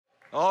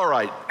All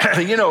right.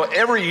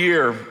 Every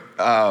year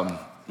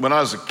when I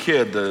was a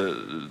kid,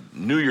 the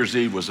New Year's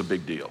Eve was a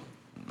big deal.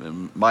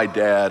 And my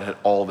dad had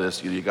all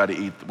this. You got to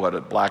eat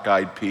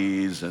black-eyed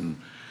peas and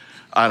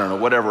I don't know,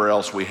 whatever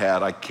else we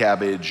had,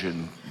 cabbage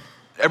and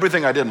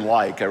everything I didn't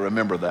like. I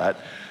remember that.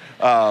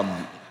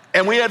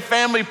 And we had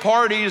family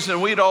parties and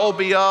we'd all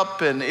be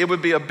up and it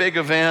would be a big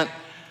event.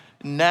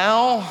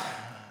 Now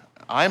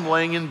I'm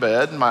laying in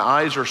bed and my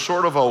eyes are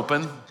sort of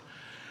open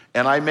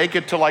and I make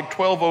it to like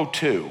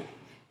 12:02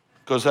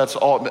 because that's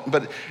all.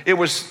 But it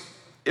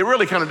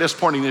really kind of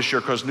disappointing this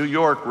year because New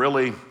York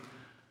really,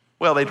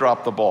 they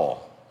dropped the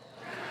ball.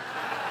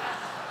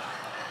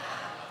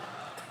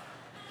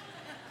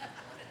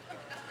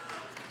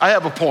 I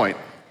have a point.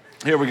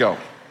 Here we go.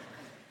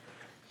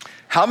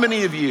 How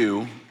many of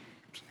you,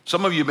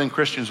 some of you have been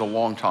Christians a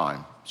long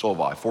time, so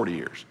have I, 40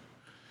 years.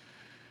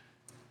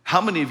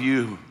 How many of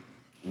you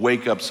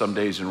wake up some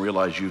days and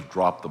realize you've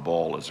dropped the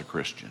ball as a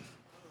Christian?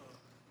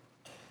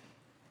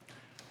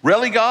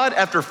 Really, God?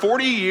 After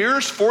 40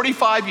 years,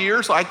 45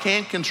 years, I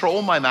can't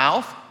control my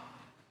mouth?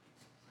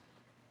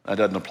 That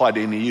doesn't apply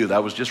to any of you.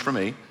 That was just for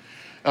me.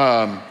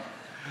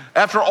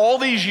 After all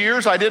these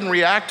years, I didn't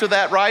react to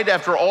that right.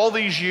 After all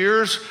these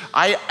years,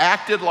 I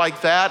acted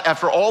like that.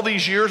 After all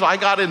these years, I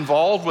got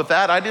involved with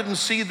that. I didn't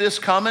see this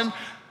coming.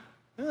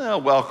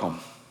 Welcome.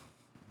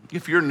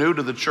 If you're new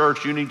to the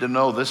church, you need to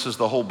know this is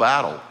the whole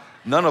battle.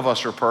 None of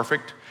us are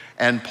perfect.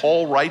 And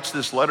Paul writes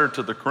this letter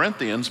to the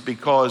Corinthians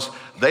because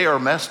they are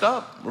messed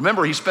up.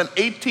 Remember, he spent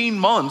 18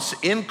 months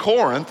in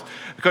Corinth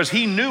because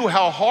he knew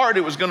how hard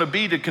it was going to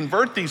be to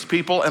convert these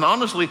people and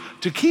honestly,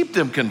 to keep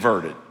them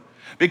converted.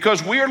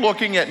 Because we are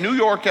looking at New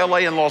York, LA,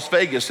 and Las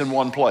Vegas in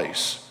one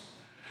place.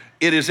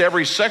 It is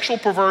every sexual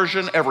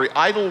perversion, every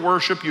idol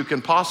worship you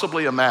can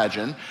possibly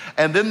imagine.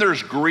 And then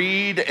there's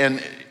greed,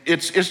 and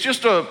it's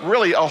just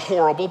really a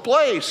horrible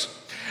place.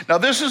 Now,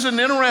 this is an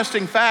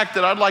interesting fact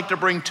that I'd like to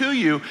bring to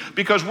you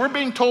because we're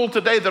being told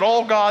today that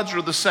all gods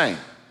are the same.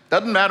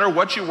 Doesn't matter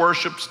what you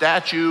worship,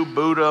 statue,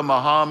 Buddha,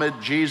 Muhammad,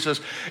 Jesus.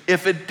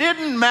 If it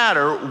didn't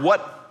matter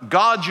what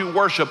God you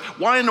worship,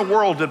 why in the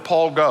world did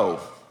Paul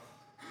go?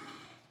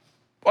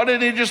 Why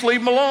didn't he just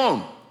leave them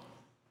alone?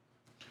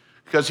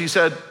 Because he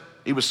said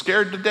he was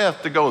scared to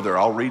death to go there.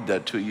 I'll read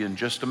that to you in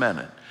just a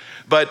minute.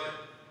 But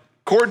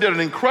Cord did an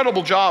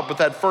incredible job with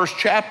that first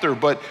chapter,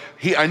 but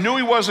I knew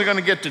he wasn't going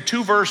to get to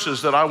two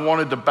verses that I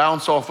wanted to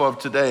bounce off of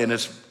today, and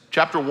it's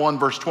chapter 1,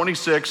 verse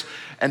 26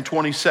 and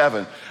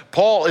 27.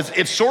 Paul,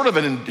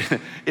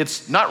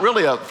 it's not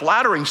really a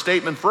flattering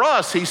statement for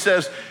us. He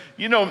says,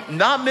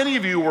 not many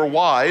of you were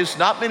wise,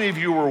 not many of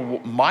you were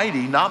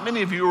mighty, not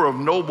many of you were of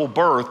noble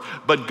birth,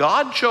 but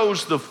God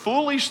chose the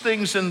foolish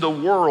things in the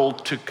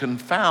world to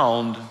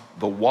confound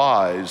the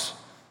wise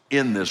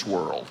in this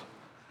world.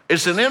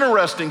 It's an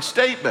interesting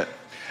statement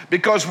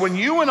because when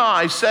you and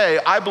I say,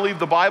 I believe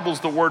the Bible's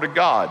the Word of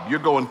God, you're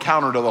going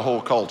counter to the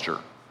whole culture.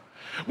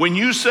 When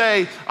you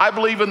say, I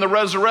believe in the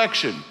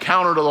resurrection,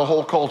 counter to the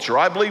whole culture.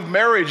 I believe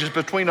marriage is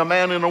between a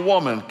man and a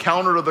woman,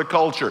 counter to the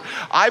culture.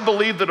 I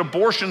believe that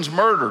abortion's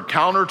murder,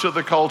 counter to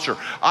the culture.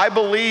 I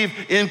believe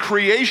in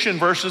creation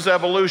versus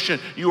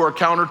evolution. You are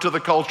counter to the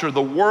culture.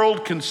 The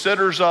world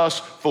considers us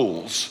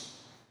fools.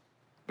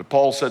 But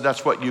Paul said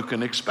that's what you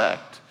can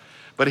expect.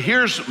 But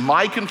here's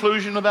my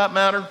conclusion of that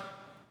matter.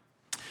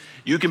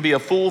 You can be a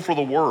fool for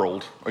the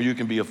world or you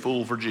can be a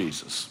fool for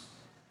Jesus.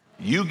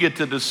 You get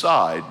to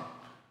decide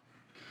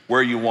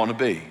where you want to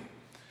be.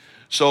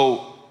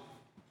 So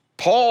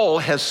Paul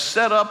has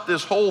set up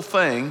this whole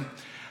thing,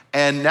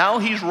 and now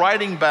he's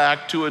writing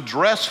back to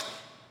address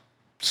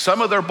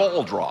some of their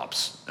ball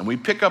drops. And we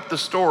pick up the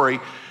story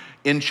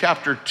in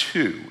chapter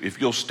 2, if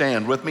you'll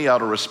stand with me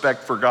out of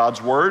respect for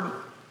God's word.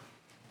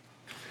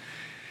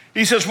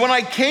 He says, when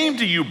I came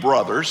to you,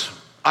 brothers,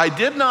 I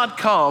did not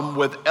come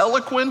with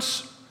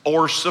eloquence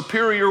or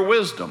superior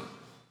wisdom,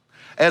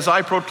 as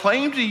I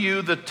proclaimed to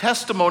you the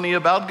testimony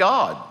about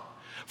God.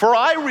 For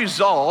I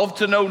resolved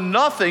to know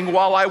nothing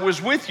while I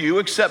was with you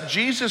except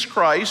Jesus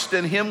Christ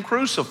and him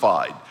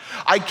crucified.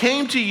 I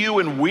came to you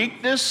in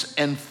weakness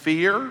and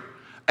fear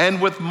and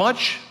with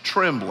much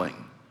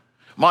trembling.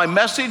 My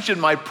message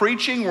and my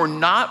preaching were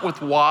not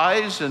with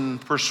wise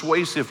and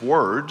persuasive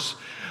words,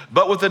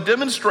 but with a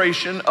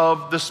demonstration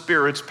of the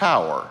Spirit's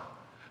power,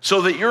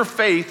 so that your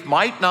faith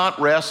might not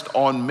rest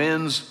on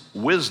men's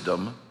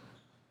wisdom,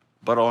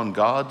 but on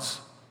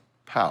God's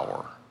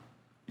power.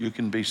 You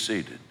can be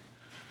seated.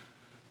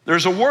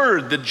 There's a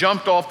word that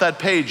jumped off that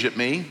page at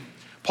me.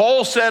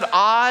 Paul said,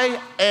 I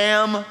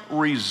am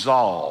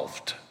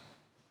resolved.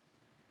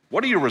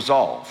 What are you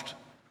resolved?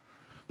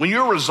 When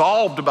you're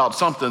resolved about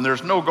something,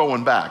 there's no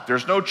going back.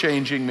 There's no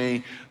changing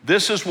me.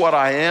 This is what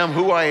I am,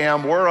 who I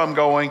am, where I'm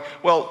going.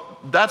 Well,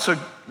 that's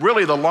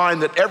really the line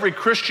that every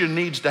Christian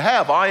needs to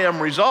have. I am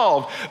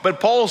resolved. But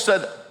Paul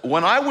said,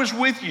 when I was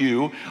with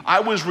you, I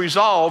was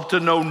resolved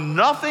to know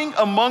nothing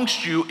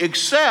amongst you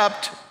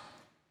except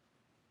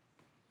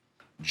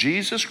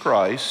Jesus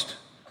Christ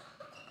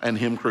and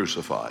him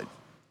crucified.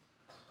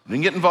 I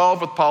didn't get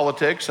involved with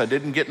politics. I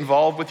didn't get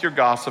involved with your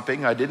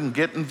gossiping. I didn't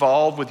get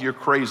involved with your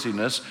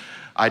craziness.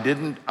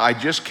 I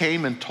just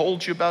came and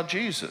told you about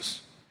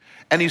Jesus.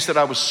 And he said,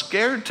 I was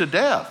scared to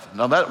death.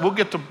 Now that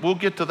we'll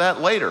get to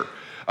that later.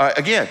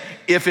 Again,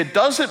 if it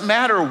doesn't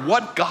matter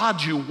what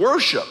God you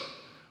worship,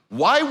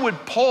 why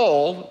would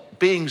Paul,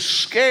 being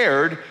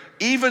scared,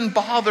 even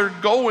bother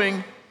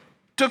going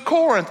to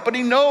Corinth? But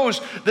he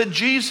knows that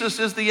Jesus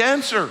is the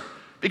answer,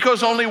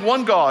 because only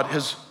one God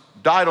has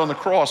died on the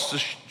cross to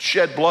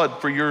shed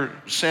blood for your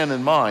sin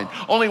and mine.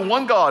 Only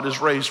one God is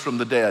raised from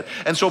the dead.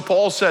 And so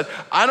Paul said,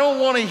 I don't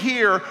want to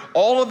hear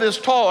all of this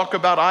talk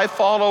about I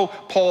follow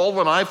Paul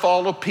and I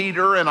follow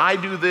Peter and I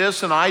do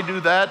this and I do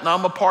that and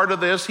I'm a part of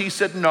this. He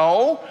said,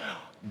 no,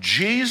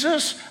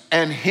 Jesus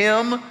and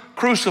him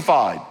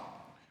crucified.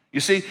 You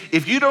see,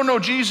 if you don't know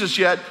Jesus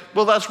yet,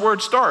 well, that's where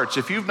it starts.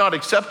 If you've not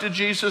accepted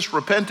Jesus,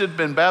 repented,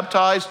 been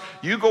baptized,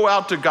 you go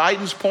out to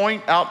Guidance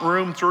Point out in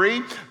room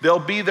 3. They'll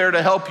be there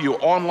to help you.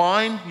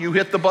 Online, you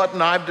hit the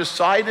button, I've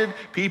decided.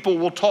 People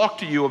will talk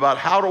to you about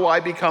how do I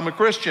become a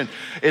Christian.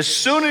 As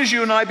soon as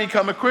you and I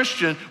become a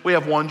Christian, we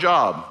have one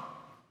job.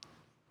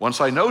 Once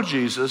I know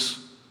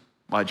Jesus,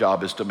 my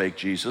job is to make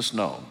Jesus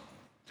known.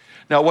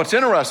 Now, what's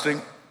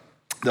interesting,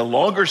 the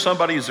longer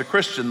somebody is a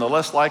Christian, the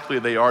less likely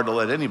they are to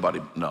let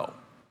anybody know.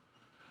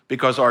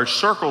 Because our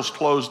circles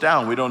close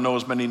down. We don't know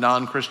as many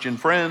non-Christian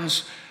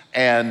friends,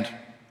 and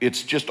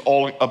it's just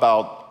all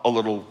about a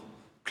little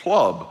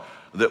club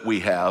that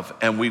we have,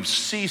 and we've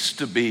ceased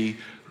to be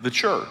the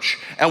church.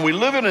 And we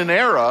live in an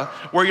era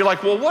where you're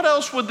like, well, what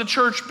else would the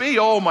church be?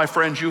 Oh, my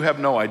friends, you have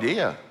no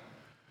idea.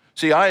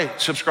 See, I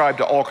subscribe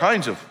to all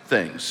kinds of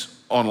things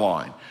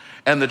online,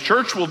 and the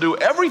church will do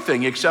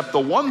everything except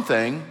the one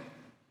thing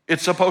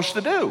it's supposed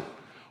to do.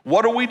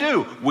 What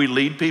do? We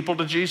lead people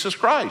to Jesus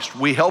Christ.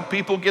 We help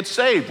people get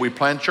saved. We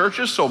plant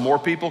churches so more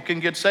people can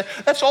get saved.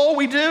 That's all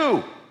we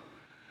do.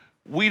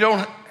 We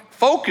don't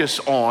focus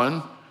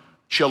on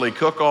chili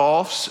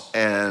cook-offs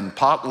and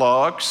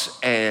potlucks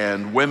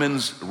and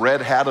women's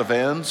red hat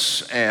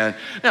events. And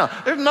now,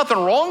 there's nothing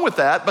wrong with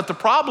that, but the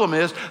problem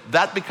is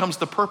that becomes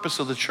the purpose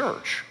of the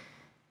church.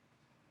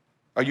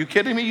 Are you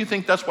kidding me? You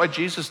think that's why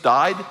Jesus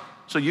died?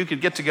 So you could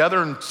get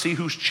together and see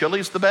whose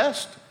chili's the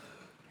best?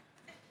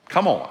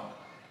 Come on.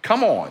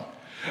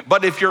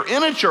 But if you're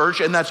in a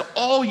church and that's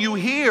all you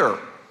hear,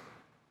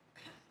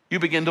 you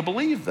begin to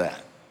believe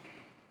that.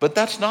 But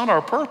that's not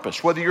our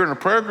purpose. Whether you're in a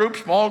prayer group,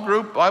 small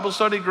group, Bible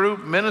study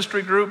group,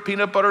 ministry group,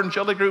 peanut butter and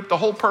jelly group, the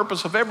whole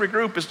purpose of every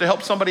group is to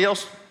help somebody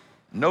else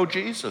know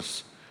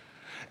Jesus.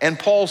 And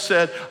Paul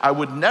said, I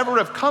would never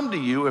have come to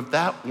you if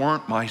that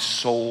weren't my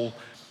sole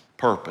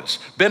purpose.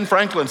 Ben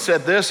Franklin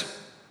said this.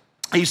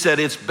 He said,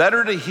 it's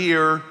better to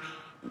hear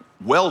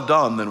well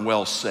done than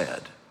well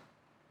said.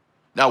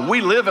 Now,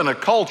 we live in a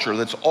culture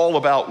that's all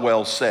about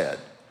well said.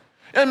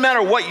 It doesn't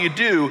matter what you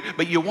do,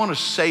 but you want to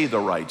say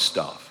the right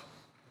stuff.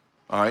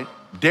 All right?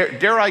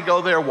 Dare I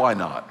go there? Why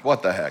not?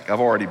 What the heck? I've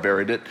already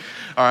buried it.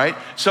 All right?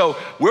 So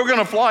we're going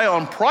to fly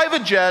on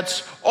private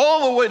jets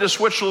all the way to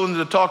Switzerland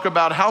to talk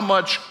about how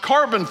much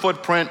carbon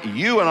footprint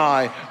you and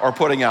I are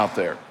putting out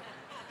there.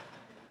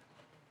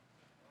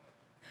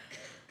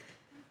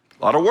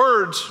 A lot of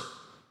words.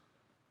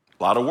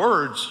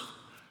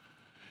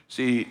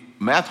 See,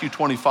 Matthew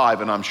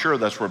 25, and I'm sure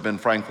that's where Ben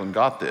Franklin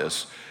got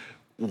this,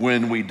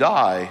 when we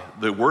die,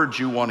 the words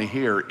you want to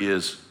hear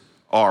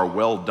are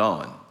well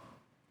done,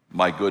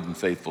 my good and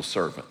faithful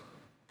servant.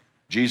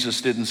 Jesus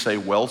didn't say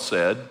well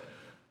said.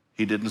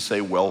 He didn't say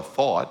well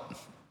thought.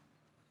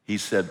 He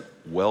said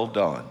well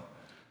done,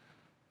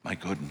 my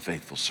good and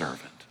faithful servant.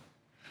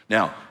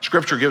 Now,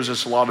 Scripture gives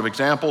us a lot of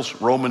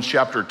examples. Romans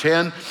chapter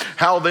 10,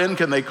 how then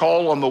can they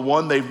call on the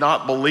one they've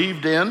not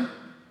believed in?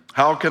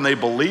 How can they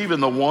believe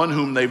in the one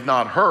whom they've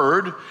not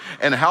heard?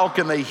 And how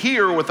can they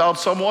hear without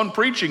someone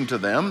preaching to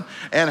them?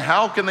 And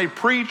how can they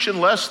preach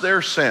unless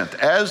they're sent?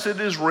 As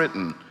it is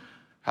written,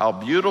 how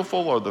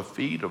beautiful are the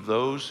feet of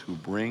those who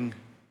bring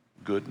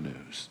good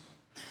news.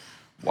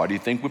 Why do you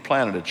think we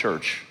planted a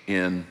church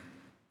in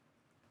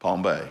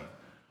Palm Bay,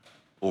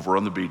 over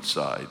on the beach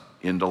side,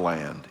 in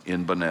DeLand,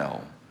 in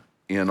Bunnell,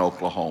 in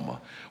Oklahoma?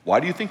 Why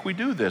do you think we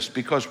do this?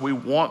 Because we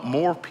want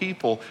more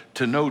people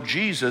to know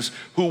Jesus,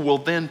 who will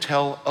then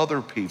tell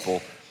other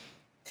people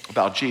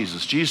about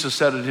Jesus. Jesus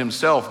said it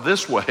himself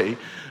this way,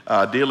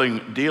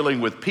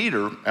 dealing with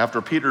Peter after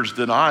Peter's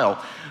denial.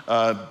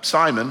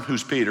 Simon,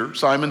 who's Peter,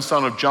 Simon,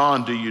 son of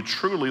John, do you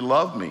truly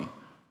love me?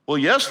 Well,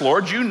 yes,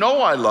 Lord, you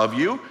know I love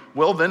you.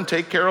 Well, then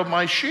take care of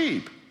my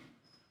sheep.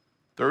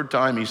 Third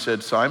time he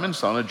said, Simon,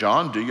 son of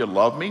John, do you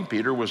love me?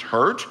 Peter was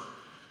hurt.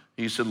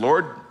 He said,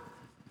 Lord,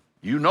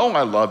 you know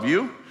I love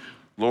you.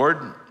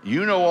 Lord,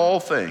 you know all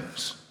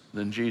things.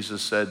 Then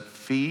Jesus said,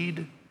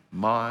 feed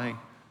my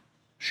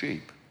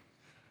sheep.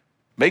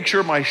 Make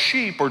sure my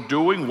sheep are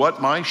doing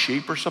what my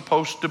sheep are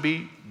supposed to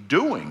be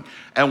doing.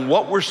 And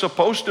what we're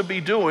supposed to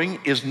be doing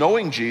is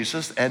knowing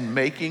Jesus and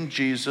making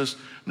Jesus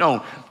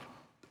known.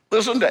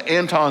 Listen to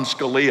Anton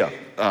Scalia,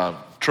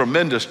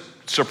 tremendous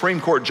Supreme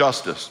Court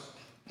justice,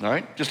 all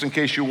right? Just in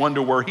case you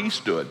wonder where he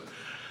stood.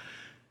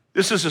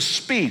 This is a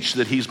speech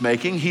that he's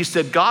making. He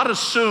said, God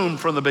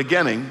assumed from the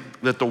beginning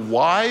that the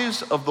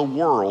wise of the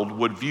world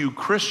would view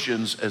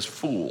Christians as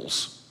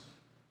fools,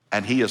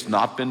 and he has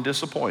not been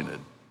disappointed.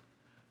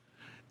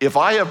 If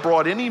I have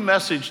brought any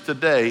message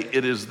today,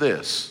 it is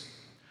this: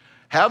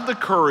 have the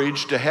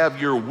courage to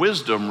have your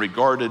wisdom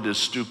regarded as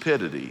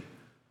stupidity.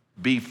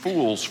 Be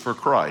fools for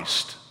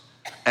Christ,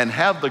 and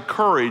have the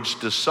courage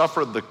to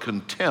suffer the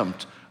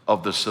contempt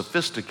of the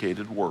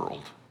sophisticated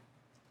world.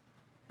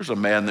 There's a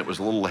man that was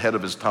a little ahead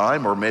of his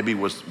time, or maybe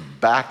was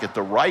back at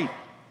the right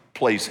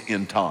place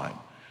in time.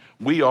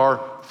 We are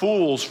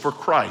fools for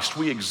Christ.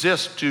 We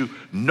exist to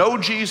know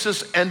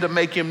Jesus and to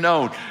make him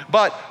known.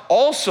 But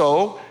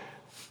also,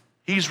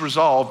 he's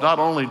resolved not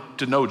only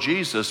to know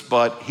Jesus,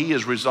 but he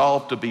is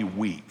resolved to be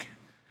weak.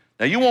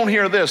 Now, you won't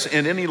hear this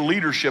in any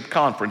leadership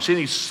conference,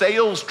 any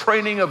sales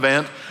training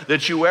event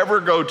that you ever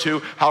go to,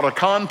 how to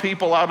con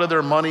people out of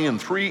their money in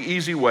 3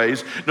 easy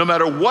ways. No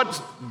matter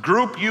what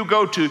group you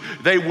go to,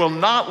 they will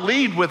not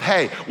lead with,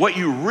 hey, what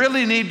you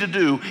really need to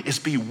do is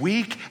be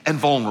weak and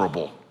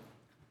vulnerable.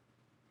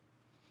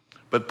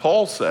 But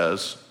Paul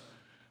says,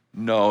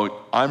 no,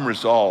 I'm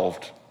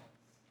resolved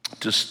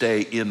to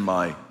stay in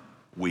my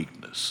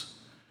weakness.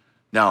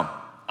 Now,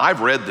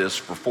 I've read this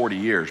for 40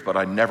 years, but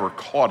I never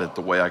caught it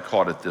the way I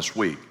caught it this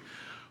week.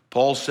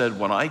 Paul said,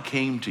 when I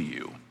came to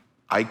you,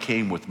 I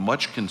came with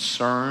much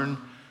concern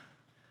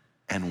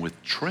and with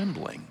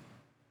trembling.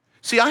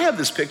 See, I have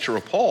this picture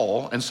of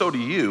Paul, and so do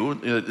you,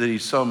 that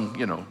he's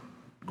some,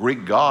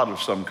 Greek god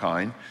of some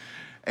kind.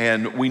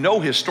 And we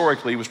know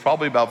historically he was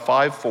probably about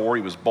 5'4".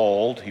 He was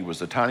bald. He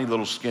was a tiny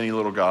little skinny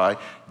little guy,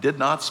 did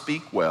not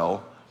speak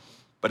well,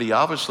 but he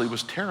obviously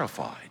was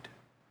terrified.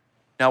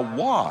 Now,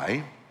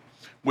 why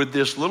would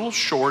this little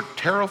short,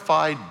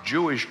 terrified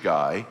Jewish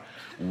guy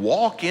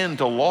walk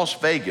into Las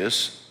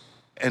Vegas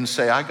and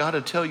say, I got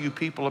to tell you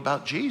people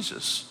about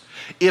Jesus?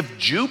 If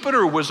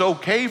Jupiter was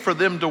okay for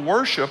them to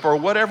worship, or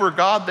whatever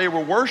god they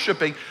were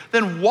worshiping,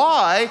 then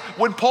why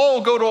would Paul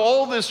go to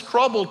all this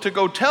trouble to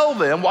go tell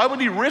them? Why would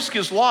he risk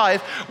his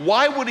life?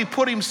 Why would he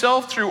put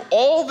himself through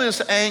all this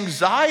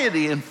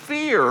anxiety and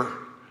fear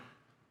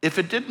if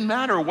it didn't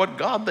matter what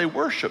god they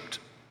worshiped?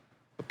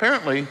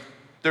 Apparently,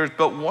 there's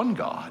but one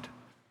God.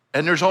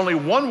 And there's only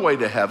one way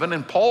to heaven,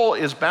 and Paul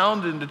is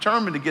bound and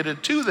determined to get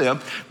it to them.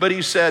 But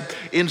he said,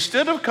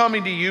 instead of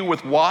coming to you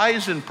with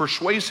wise and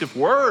persuasive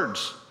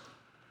words,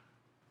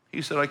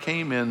 he said, I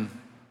came in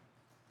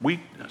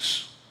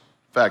weakness.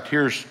 In fact,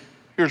 here's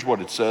what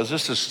it says.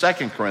 This is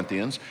 2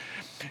 Corinthians.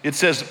 It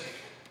says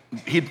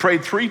he'd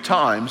prayed 3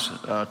 times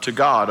to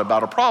God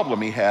about a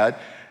problem he had.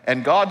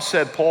 And God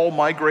said, Paul,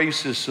 my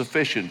grace is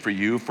sufficient for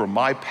you, for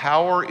my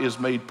power is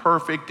made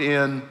perfect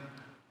in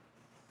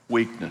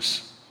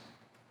weakness.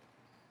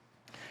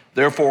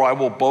 Therefore, I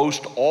will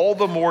boast all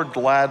the more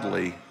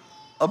gladly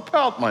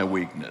about my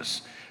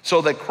weakness,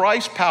 so that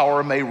Christ's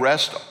power may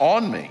rest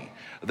on me.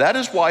 That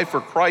is why,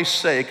 for Christ's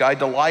sake, I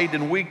delight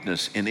in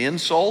weakness, in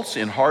insults,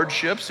 in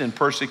hardships, in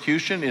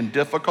persecution, in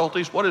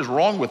difficulties. What is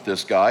wrong with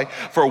this guy?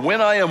 For when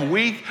I am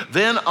weak,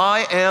 then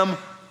I am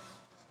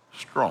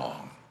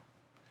strong.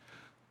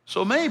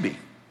 So maybe,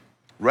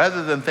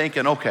 rather than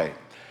thinking, okay,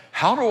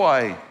 how do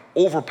I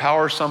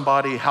overpower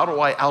somebody? How do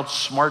I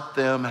outsmart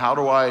them?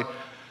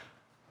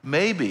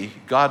 Maybe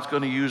God's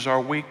going to use our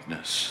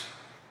weakness.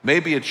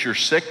 Maybe it's your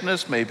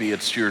sickness, maybe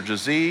it's your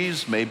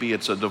disease, maybe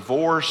it's a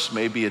divorce,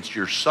 maybe it's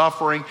your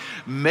suffering.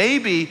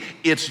 Maybe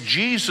it's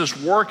Jesus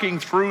working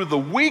through the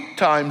weak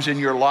times in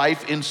your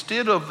life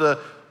instead of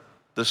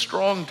the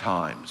strong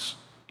times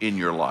in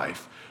your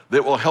life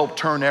that will help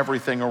turn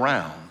everything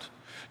around.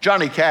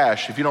 Johnny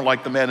Cash, if you don't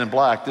like the Man in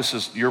Black, this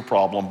is your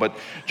problem, but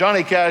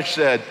Johnny Cash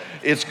said,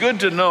 it's good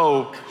to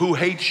know who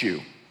hates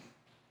you,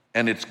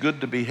 and it's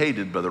good to be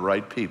hated by the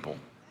right people.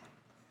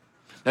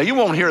 Now, you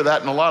won't hear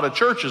that in a lot of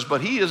churches, but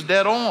he is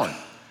dead on.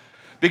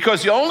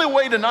 Because the only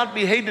way to not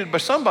be hated by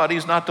somebody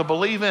is not to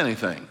believe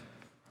anything.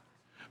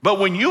 But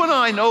when you and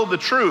I know the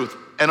truth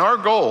and our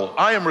goal,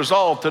 I am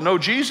resolved to know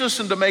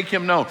Jesus and to make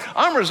him known.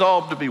 I'm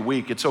resolved to be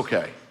weak. It's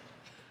okay.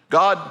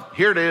 God,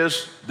 here it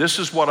is. This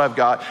is what I've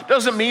got.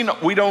 Doesn't mean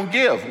we don't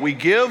give. We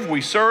give, we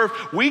serve,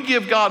 we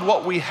give God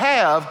what we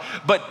have,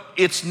 but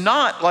it's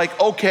not like,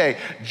 okay,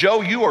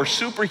 Joe, you are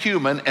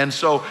superhuman, and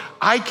so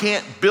I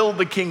can't build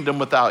the kingdom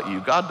without you.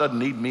 God doesn't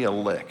need me a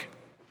lick.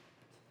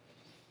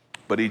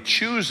 But he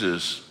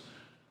chooses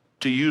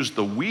to use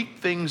the weak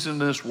things in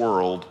this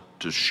world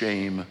to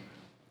shame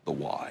the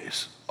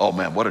wise. Oh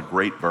man, what a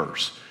great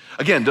verse.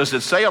 Again, does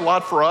it say a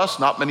lot for us?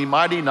 Not many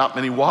mighty, not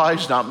many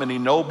wise, not many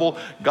noble.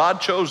 God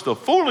chose the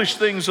foolish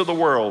things of the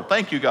world.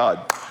 Thank you,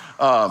 God.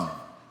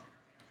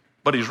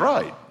 But he's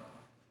right.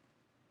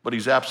 But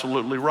he's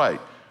absolutely right.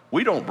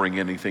 We don't bring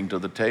anything to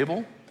the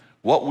table.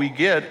 What we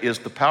get is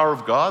the power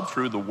of God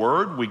through the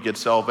Word. We get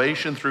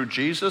salvation through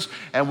Jesus,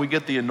 and we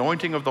get the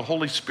anointing of the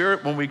Holy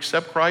Spirit when we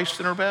accept Christ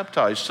and are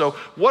baptized. So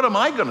what am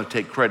I going to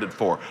take credit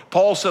for?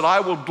 Paul said,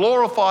 I will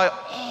glorify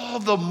all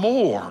the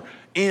more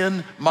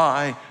in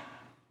my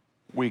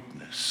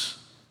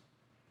weakness.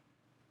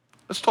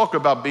 Let's talk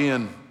about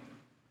being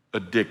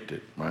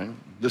addicted, right?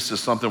 this is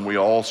something we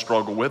all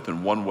struggle with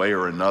in one way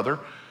or another.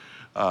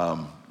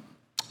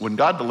 When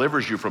God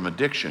delivers you from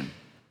addiction,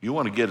 you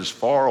want to get as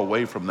far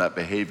away from that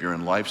behavior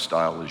and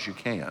lifestyle as you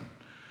can.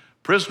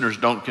 Prisoners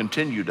don't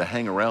continue to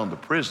hang around the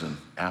prison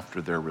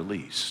after they're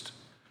released.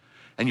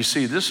 And you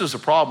see, this is a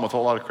problem with a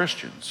lot of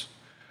Christians.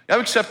 I've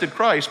accepted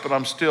Christ, but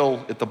I'm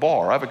still at the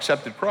bar. I've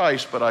accepted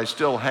Christ, but I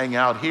still hang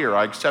out here.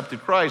 I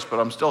accepted Christ, but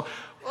I'm still,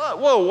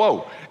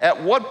 whoa.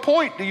 At what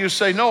point do you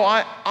say, no,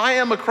 I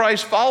am a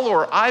Christ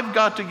follower. I've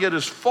got to get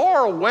as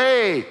far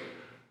away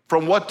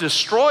from what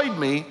destroyed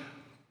me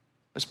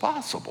as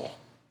possible.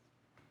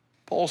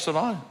 Paul said,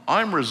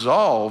 I'm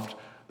resolved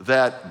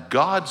that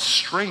God's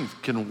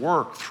strength can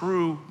work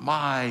through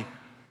my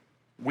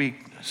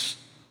weakness.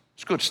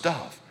 It's good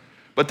stuff.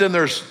 But then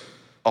there's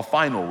a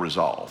final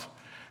resolve.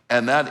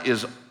 And that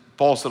is,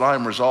 Paul said, I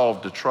am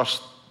resolved to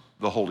trust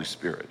the Holy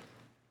Spirit.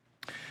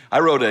 I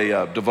wrote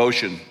a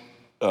devotion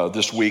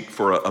this week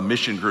for a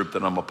mission group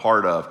that I'm a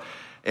part of.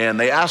 And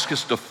they asked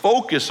us to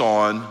focus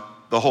on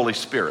the Holy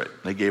Spirit.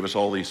 They gave us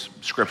all these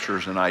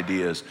scriptures and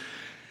ideas.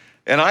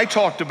 And I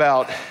talked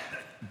about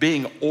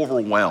being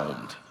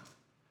overwhelmed.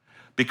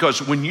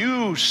 Because when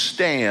you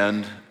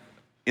stand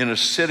in a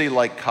city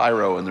like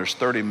Cairo and there's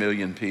 30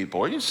 million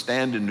people, or you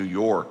stand in New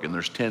York and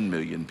there's 10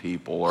 million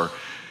people,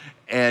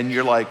 and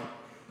you're like,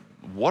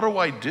 what do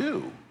I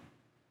do?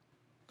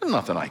 There's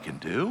nothing I can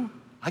do.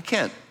 I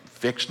can't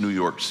fix New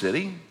York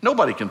City.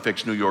 Nobody can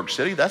fix New York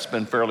City. That's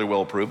been fairly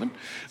well proven.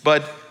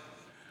 But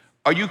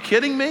are you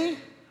kidding me?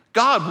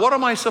 God, what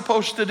am I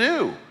supposed to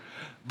do?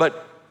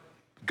 But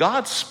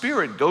God's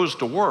Spirit goes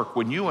to work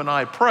when you and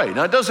I pray.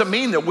 Now, it doesn't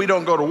mean that we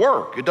don't go to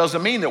work. It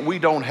doesn't mean that we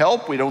don't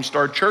help, we don't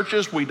start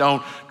churches, we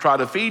don't try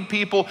to feed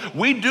people.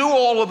 We do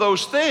all of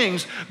those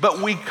things,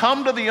 but we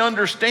come to the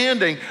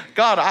understanding,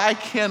 God, I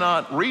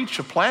cannot reach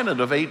a planet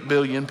of 8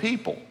 billion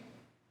people,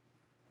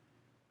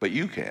 but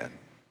you can.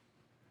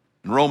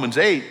 In Romans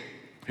 8,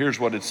 here's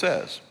what it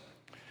says.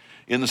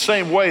 In the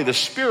same way, the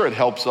Spirit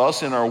helps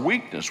us in our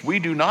weakness. We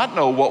do not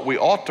know what we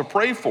ought to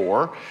pray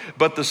for,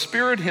 but the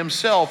Spirit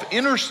himself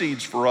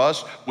intercedes for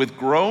us with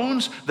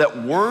groans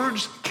that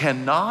words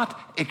cannot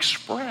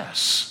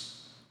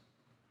express.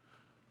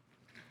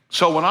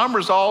 So when I'm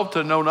resolved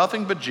to know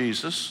nothing but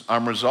Jesus,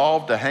 I'm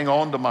resolved to hang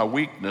on to my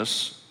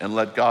weakness and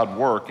let God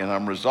work, and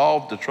I'm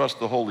resolved to trust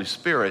the Holy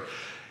Spirit.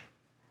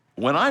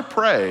 When I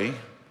pray,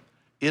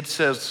 it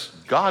says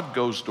God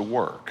goes to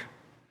work.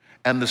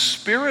 And the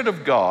Spirit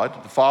of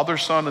God, the Father,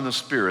 Son, and the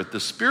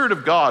Spirit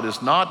of God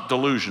is not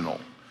delusional.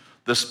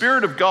 The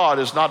Spirit of God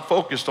is not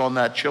focused on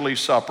that chili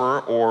supper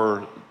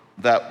or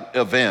that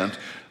event.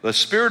 The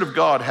Spirit of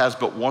God has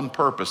but one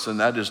purpose, and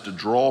that is to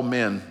draw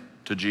men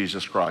to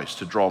Jesus Christ,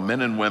 to draw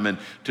men and women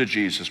to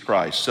Jesus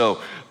Christ.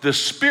 So the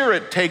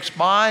Spirit takes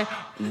my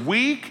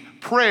weak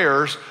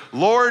prayers,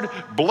 Lord,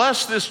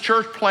 bless this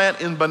church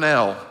plant in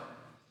Bunnell.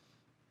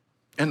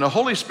 And the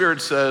Holy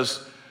Spirit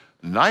says,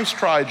 nice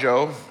try,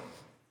 Joe.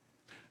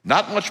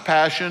 Not much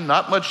passion,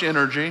 not much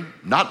energy,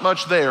 not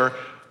much there,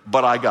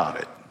 but I got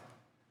it.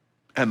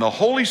 And the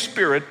Holy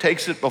Spirit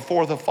takes it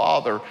before the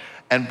Father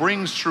and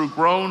brings through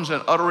groans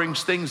and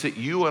utterings things that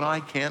you and I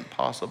can't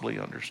possibly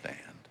understand.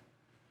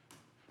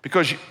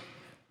 Because,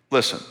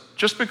 listen,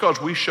 just because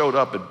we showed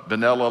up at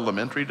Bunnell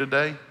Elementary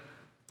today,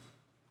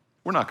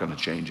 we're not going to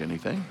change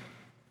anything.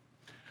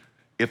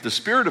 If the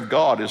Spirit of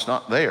God is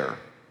not there,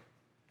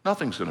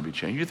 nothing's going to be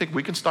changed. You think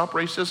we can stop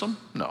racism?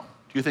 No.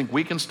 Do you think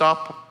we can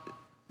stop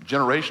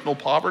generational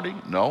poverty?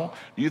 No.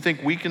 Do you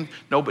think we can?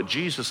 No, but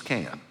Jesus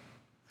can.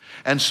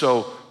 And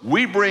so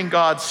we bring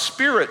God's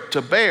Spirit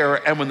to bear,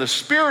 and when the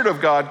Spirit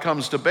of God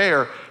comes to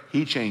bear,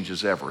 he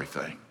changes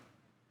everything.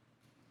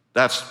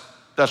 That's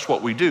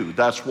what we do.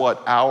 That's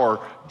what our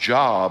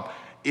job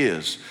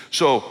is.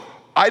 So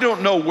I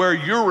don't know where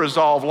your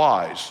resolve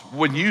lies.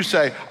 When you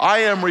say, I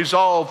am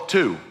resolved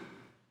to,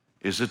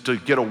 is it to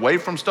get away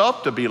from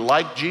stuff, to be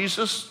like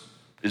Jesus?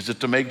 Is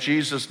it to make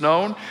Jesus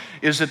known?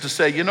 Is it to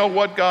say, you know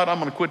what, God, I'm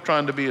going to quit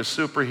trying to be a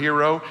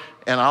superhero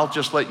and I'll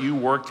just let you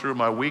work through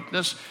my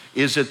weakness?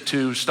 Is it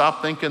to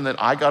stop thinking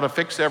that I got to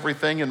fix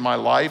everything in my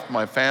life,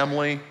 my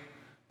family,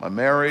 my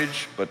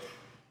marriage, but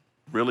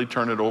really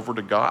turn it over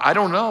to God? I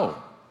don't know.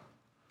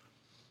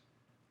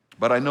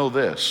 But I know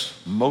this,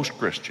 most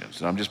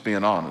Christians, and I'm just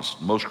being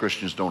honest, most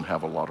Christians don't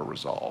have a lot of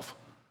resolve.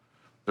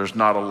 There's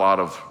not a lot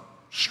of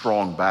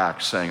strong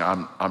back saying,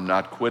 I'm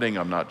not quitting,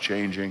 I'm not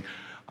changing.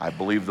 I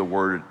believe the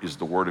word is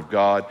the word of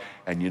God,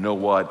 and you know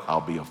what?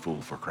 I'll be a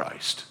fool for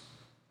Christ.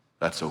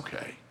 That's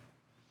okay.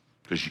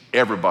 Because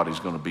everybody's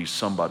going to be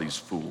somebody's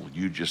fool.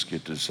 You just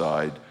get to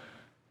decide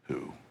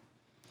who.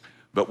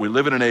 But we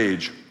live in an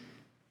age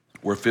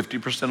where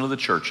 50% of the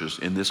churches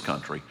in this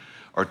country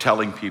are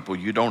telling people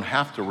you don't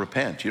have to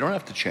repent. You don't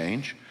have to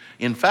change.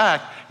 In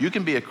fact, you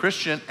can be a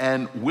Christian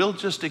and we'll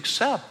just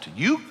accept.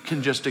 You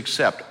can just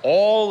accept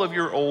all of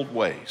your old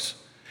ways.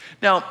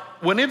 Now,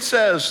 when it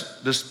says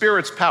the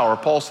Spirit's power,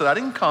 Paul said, I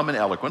didn't come in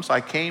eloquence,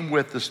 I came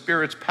with the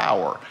Spirit's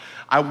power.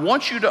 I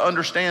want you to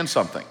understand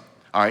something,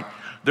 all right?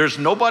 There's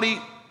nobody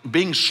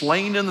being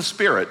slain in the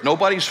Spirit.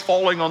 Nobody's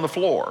falling on the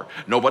floor.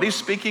 Nobody's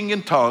speaking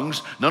in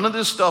tongues. None of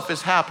this stuff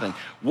is happening.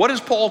 What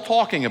is Paul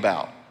talking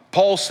about?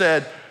 Paul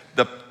said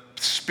the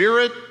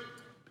Spirit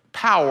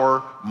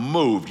power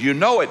moved. You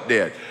know it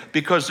did,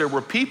 because there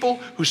were people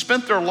who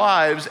spent their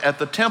lives at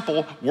the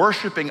temple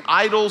worshiping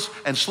idols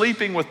and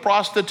sleeping with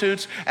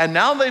prostitutes, and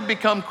now they've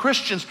become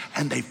Christians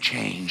and they've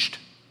changed.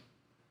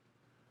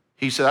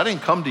 He said, I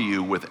didn't come to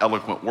you with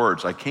eloquent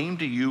words. I came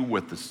to you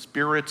with the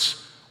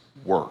Spirit's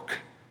work.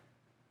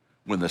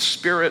 When the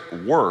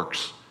Spirit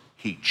works,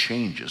 he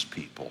changes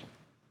people.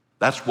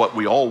 That's what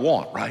we all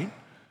want, right?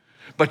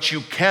 But you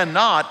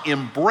cannot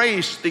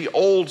embrace the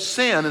old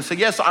sin and say,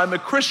 yes, I'm a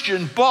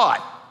Christian,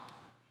 but.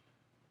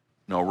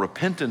 No,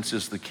 repentance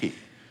is the key.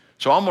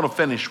 So I'm going to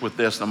finish with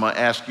this, and I'm going to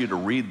ask you to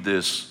read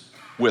this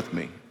with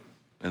me,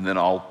 and then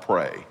I'll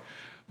pray.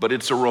 But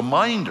it's a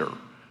reminder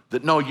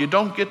that no, you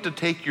don't get to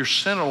take your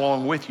sin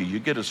along with you. You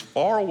get as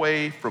far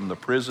away from the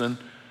prison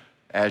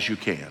as you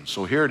can.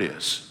 So here it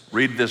is.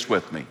 Read this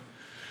with me.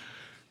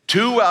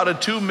 2 out of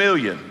 2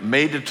 million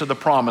made it to the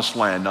promised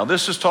land. Now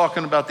this is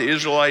talking about the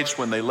Israelites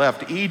when they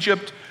left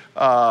Egypt.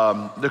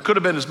 There could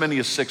have been as many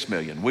as 6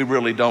 million. We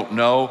really don't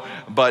know.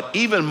 But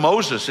even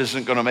Moses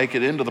isn't going to make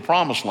it into the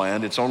promised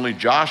land. It's only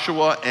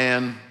Joshua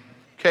and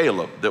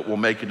Caleb that will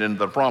make it into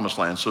the promised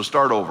land. So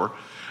start over.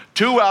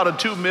 2 out of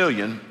 2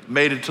 million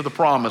made it to the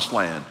promised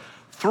land.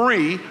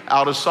 3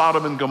 out of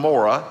Sodom and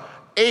Gomorrah.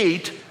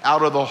 8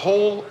 out of the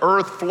whole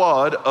earth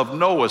flood of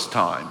Noah's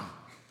time.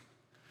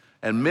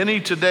 And many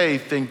today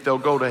think they'll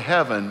go to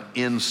heaven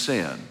in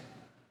sin.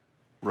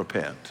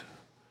 Repent.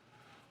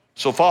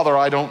 So, Father,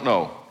 I don't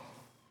know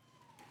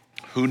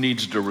who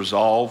needs to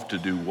resolve to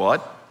do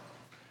what,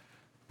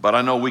 but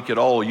I know we could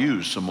all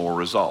use some more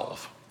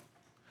resolve.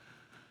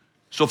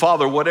 So,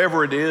 Father,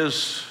 whatever it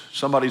is,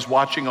 somebody's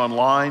watching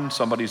online,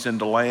 somebody's in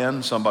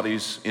DeLand,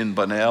 somebody's in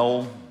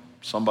Bunnell,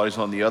 somebody's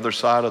on the other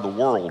side of the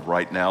world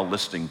right now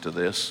listening to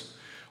this,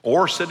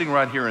 or sitting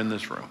right here in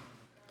this room.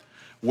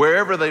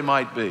 Wherever they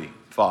might be,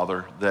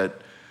 Father, that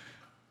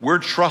we're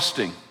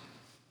trusting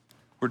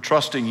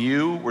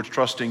you, we're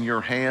trusting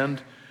your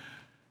hand,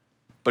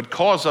 but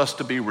cause us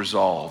to be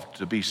resolved,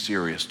 to be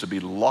serious, to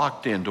be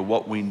locked into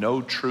what we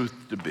know truth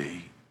to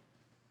be.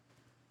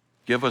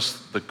 Give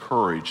us the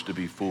courage to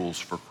be fools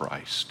for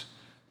Christ.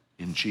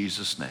 In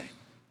Jesus' name,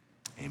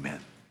 amen.